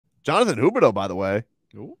Jonathan Huberdeau, by the way,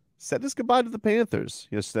 Ooh. said his goodbye to the Panthers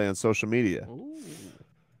yesterday on social media. Ooh.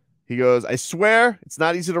 He goes, I swear it's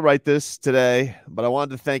not easy to write this today, but I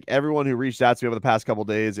wanted to thank everyone who reached out to me over the past couple of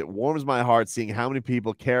days. It warms my heart seeing how many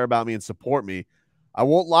people care about me and support me. I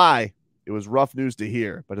won't lie, it was rough news to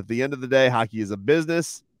hear, but at the end of the day, hockey is a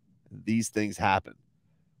business, and these things happen.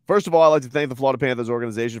 First of all, I'd like to thank the Florida Panthers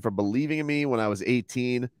organization for believing in me when I was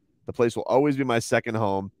 18. The place will always be my second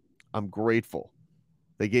home. I'm grateful.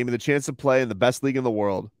 They gave me the chance to play in the best league in the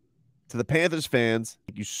world. To the Panthers fans,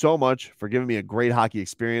 thank you so much for giving me a great hockey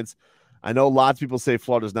experience. I know lots of people say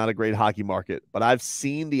Florida's not a great hockey market, but I've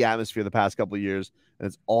seen the atmosphere the past couple of years, and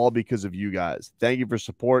it's all because of you guys. Thank you for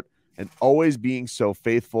support and always being so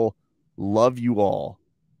faithful. Love you all.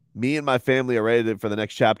 Me and my family are ready for the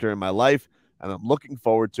next chapter in my life, and I'm looking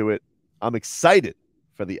forward to it. I'm excited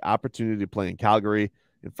for the opportunity to play in Calgary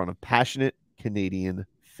in front of passionate Canadian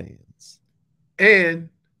fans. And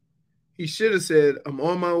he should have said, I'm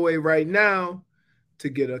on my way right now to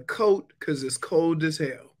get a coat because it's cold as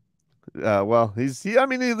hell. Well, he's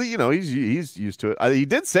used to it. He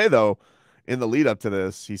did say though, in the lead up to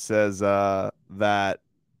this, he says that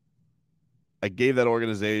I gave a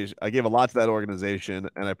lot to that organization,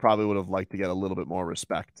 and I probably would have liked to get a little bit more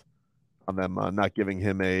respect on them not giving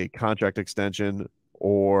him a contract extension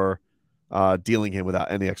or dealing him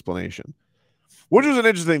without any explanation, which was an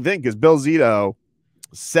interesting thing because Bill Zito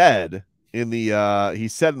said in the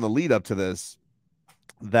lead up to this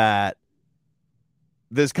that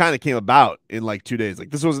this kind of came about in like 2 days.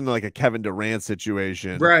 Like this wasn't like a Kevin Durant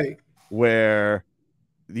situation, right? Where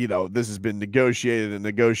this has been negotiated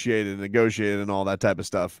and all that type of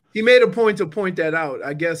stuff. He made a point to point that out.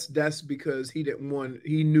 I guess that's because he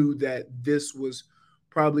knew that this was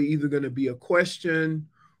probably either going to be a question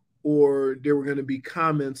or there were going to be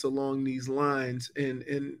comments along these lines.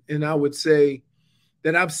 And I would say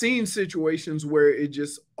that I've seen situations where it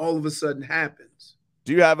just all of a sudden happens.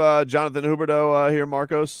 Do you have Jonathan Huberdeau here,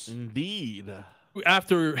 Marcos? Indeed.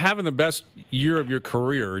 After having the best year of your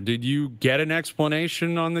career, did you get an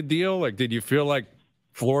explanation on the deal? Like, did you feel like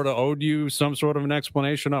Florida owed you some sort of an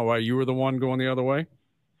explanation on why you were the one going the other way?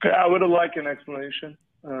 I would have liked an explanation.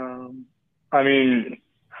 I mean,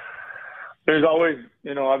 there's always,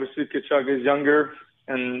 obviously Tkachuk is younger,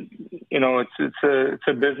 and it's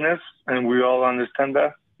a business, and we all understand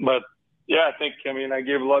that. But yeah, I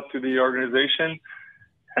gave a lot to the organization,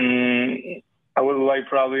 and I would like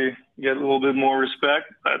probably get a little bit more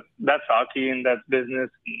respect, but that's hockey and that's business,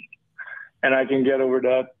 and I can get over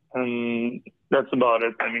that, and that's about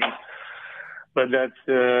it. But that's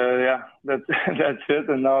that's it.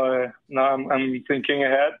 And now I'm thinking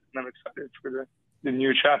ahead, and I'm excited for the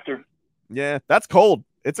new chapter. Yeah, that's cold.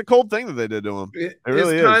 It's a cold thing that they did to him. It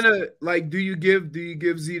really is. It's kind of like, do you give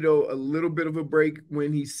Zito a little bit of a break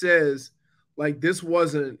when he says, like, this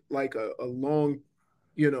wasn't like a long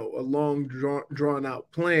drawn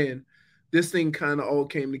out plan. This thing kind of all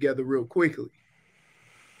came together real quickly.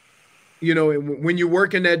 And when you're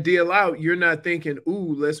working that deal out, you're not thinking,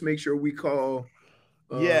 "Ooh, let's make sure we call."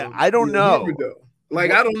 I don't know.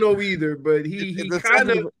 Like, I don't know either, but he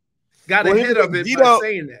kind of got ahead of it by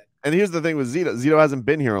saying that. And here's the thing with Zito. Zito hasn't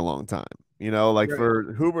been here a long time. Right.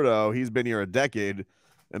 For Huberdeau, he's been here a decade.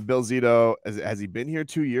 And Bill Zito, has he been here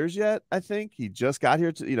 2 years yet? I think he just got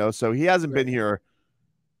here. So he hasn't been here.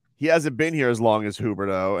 He hasn't been here as long as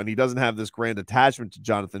Huberdeau, and he doesn't have this grand attachment to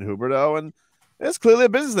Jonathan Huberdeau. And it's clearly a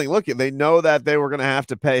business thing. Look, they know that they were going to have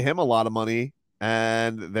to pay him a lot of money,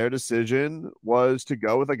 and their decision was to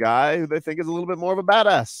go with a guy who they think is a little bit more of a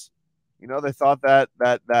badass. They thought that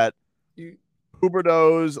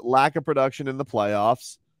Huberdeau's lack of production in the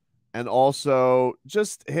playoffs, and also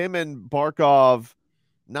just him and Barkov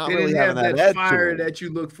not really having that fire that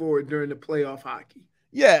you look for during the playoff hockey.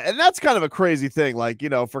 Yeah, and that's kind of a crazy thing. Like,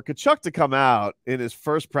 for Tkachuk to come out in his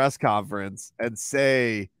first press conference and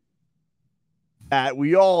say that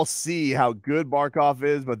we all see how good Barkov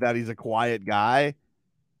is, but that he's a quiet guy.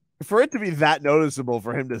 For it to be that noticeable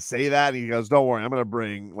for him to say that, and he goes, don't worry, I'm going to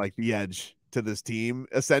bring, like, the edge to this team,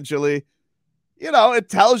 essentially. It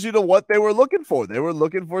tells you to what they were looking for. They were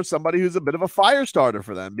looking for somebody who's a bit of a fire starter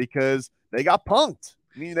for them because they got punked.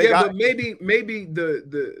 But maybe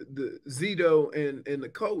the Zito and the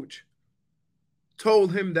coach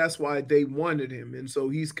told him that's why they wanted him, and so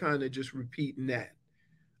he's kind of just repeating that.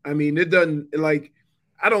 It doesn't, like,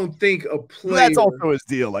 I don't think a player. That's also his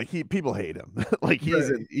deal. Like, people hate him. Like, he's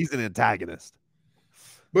an antagonist,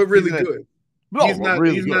 but really good. He's not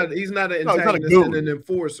an antagonist and an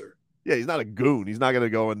enforcer. Yeah, he's not a goon. He's not going to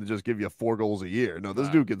go and just give you 4 goals a year. No, this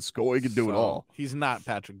dude can score. He can do it all. He's not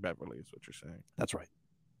Patrick Beverley, is what you're saying. That's right.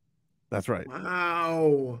 That's right.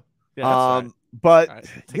 Wow. Yeah, but right,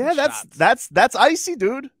 yeah, that's icy,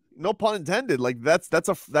 dude. No pun intended. Like that's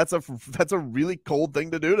a really cold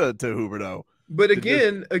thing to do to Huberdeau. But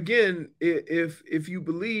again, if you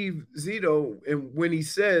believe Zito and when he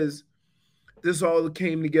says this all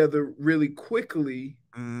came together really quickly,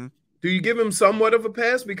 do you give him somewhat of a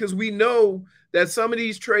pass? Because we know that some of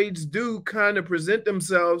these trades do kind of present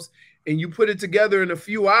themselves and you put it together in a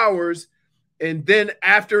few hours, and then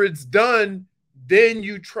after it's done, then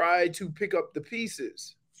you try to pick up the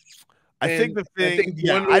pieces. I think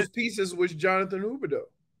one of those pieces was Jonathan Huberdeau.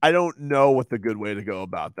 I don't know what the good way to go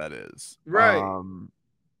about that is. Right.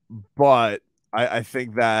 But I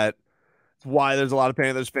think that's why there's a lot of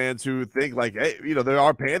Panthers fans who think like, hey, there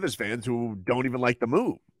are Panthers fans who don't even like the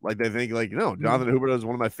move. Like they think like, Jonathan Huberdeau is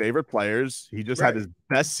one of my favorite players. He just had his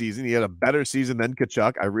best season. He had a better season than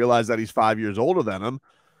Tkachuk. I realize that he's 5 years older than him.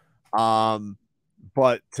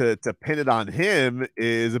 But to pin it on him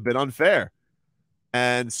is a bit unfair.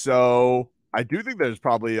 And so I do think there's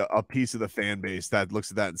probably a piece of the fan base that looks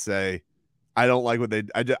at that and say, I don't like what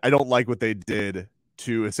they did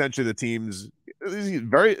to essentially the team's. There's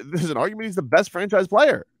an argument he's the best franchise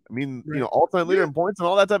player. I mean, all-time leader in points and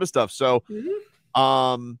all that type of stuff. So, he's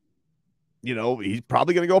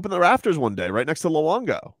probably going to go up in the rafters one day, right next to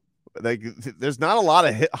Luongo. Like, there's not a lot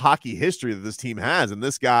of hockey history that this team has, and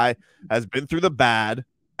this guy has been through the bad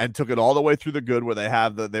and took it all the way through the good, where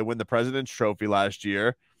they win the President's Trophy last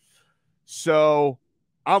year. So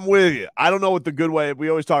I'm with you. I don't know what the good way we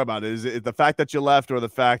always talk about is it the fact that you left or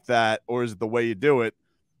is it the way you do it?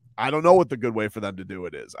 I don't know what the good way for them to do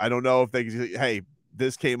it is. I don't know if hey,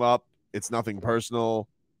 this came up. It's nothing personal.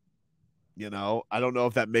 I don't know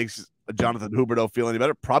if that makes Jonathan Huberdeau feel any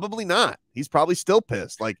better. Probably not. He's probably still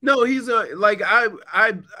pissed. Like, no, he's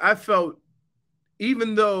I felt,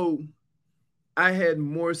 even though I had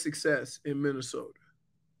more success in Minnesota,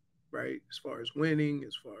 right? As far as winning,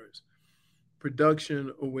 as far as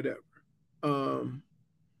production or whatever.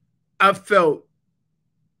 I felt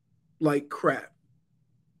like crap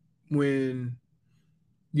when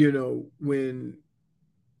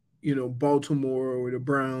Baltimore or the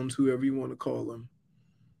Browns, whoever you want to call them,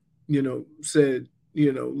 said,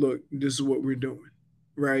 look, this is what we're doing,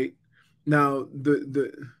 right? Now,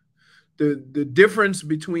 the difference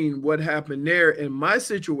between what happened there and my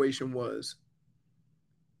situation was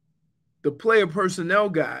the player personnel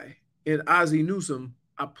guy in Ozzie Newsome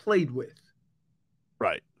I played with.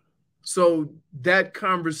 Right. So that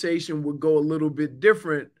conversation would go a little bit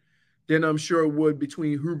different than I'm sure it would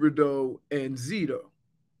between Huberdeau and Zito,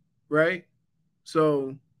 right?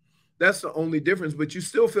 So that's the only difference, but you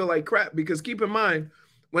still feel like crap because keep in mind,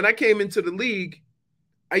 when I came into the league,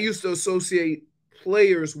 I used to associate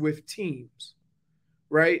players with teams,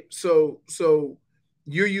 right? So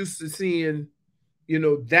you're used to seeing,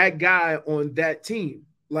 that guy on that team.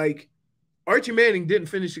 Like Archie Manning didn't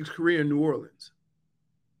finish his career in New Orleans.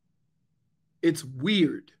 It's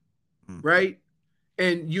weird, right?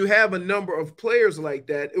 And you have a number of players like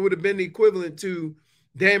that. It would have been the equivalent to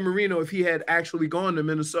Dan Marino if he had actually gone to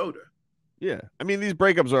Minnesota. Yeah. I mean, these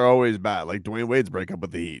breakups are always bad, like Dwayne Wade's breakup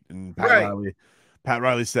with the Heat. And Pat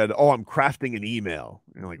Riley said, "Oh, I'm crafting an email."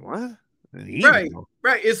 And you're like, what? An email?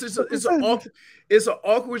 Right. It's an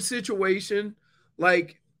awkward situation.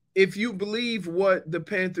 Like, if you believe what the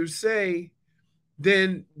Panthers say,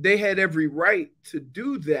 then they had every right to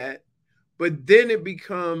do that. But then it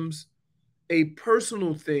becomes a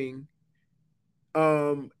personal thing,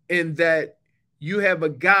 in that you have a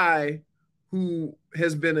guy who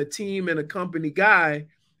has been a team and a company guy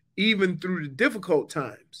even through the difficult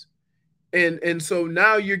times. And so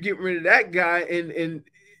now you're getting rid of that guy, and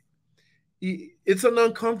it's an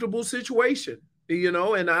uncomfortable situation,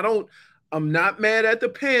 and I'm not mad at the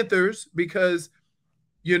Panthers because,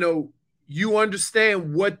 you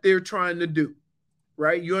understand what they're trying to do,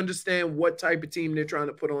 right? You understand what type of team they're trying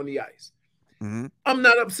to put on the ice. Mm-hmm. I'm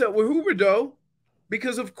not upset with Huberdeau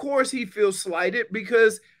because, of course, he feels slighted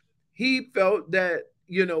because he felt that,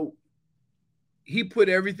 he put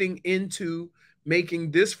everything into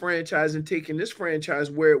making this franchise and taking this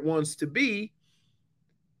franchise where it wants to be.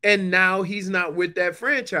 And now he's not with that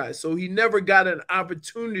franchise. So he never got an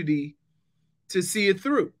opportunity to see it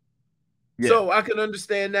through. Yeah. So I can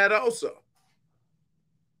understand that also.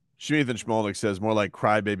 Schmeathan Schmolnick says more like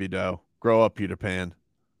crybaby dough. Grow up, Peter Pan.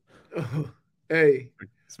 Hey,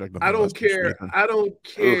 I don't care. I don't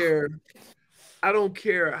care. I don't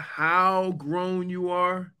care how grown you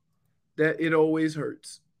are, that it always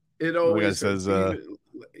hurts. It always hurts.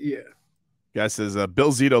 Yeah. Guy says,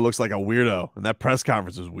 Bill Zito looks like a weirdo, and that press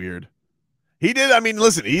conference was weird. He did. I mean,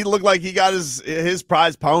 listen, he looked like he got his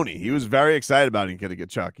prize pony. He was very excited about him getting a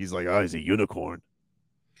Chuck. He's like, oh, he's a unicorn.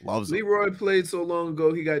 Loves him. Leroy played so long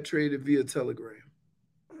ago, he got traded via telegram.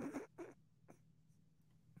 Is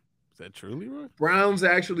that true, Leroy? Browns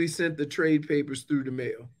actually sent the trade papers through the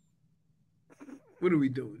mail. What are we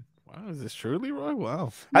doing? Wow, is this true, Leroy?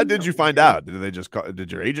 Wow. How did you find out? Did they just call?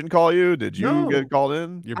 Did your agent call you? Did you get called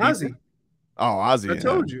in? Your Ozzy. Oh, Ozzy. I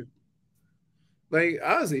told you. Like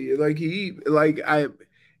Ozzy,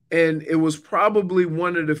 and it was probably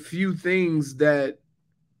one of the few things that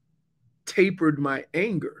tapered my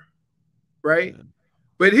anger, right? Yeah.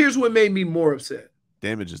 But here's what made me more upset.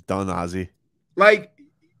 Damage is done, Ozzy. Like,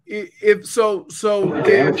 if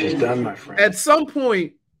damage is done, my friend. At some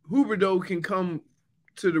point, Huberdeau can come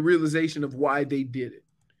to the realization of why they did it.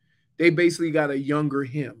 They basically got a younger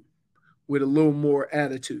him with a little more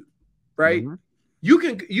attitude, right? Mm-hmm.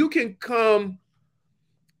 You can come.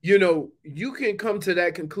 You can come to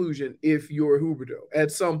that conclusion if you're Huberdeau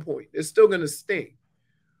at some point. It's still going to sting.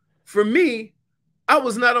 For me, I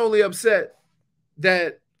was not only upset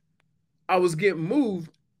that I was getting moved,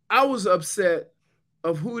 I was upset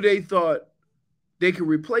of who they thought they could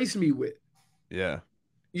replace me with. Yeah.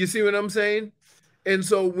 You see what I'm saying? And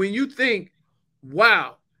so when you think,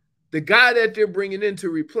 wow, the guy that they're bringing in to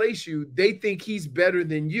replace you, they think he's better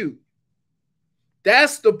than you.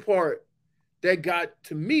 That's the part that got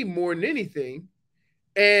to me more than anything.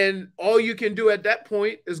 And all you can do at that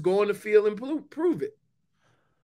point is go on the field and prove it.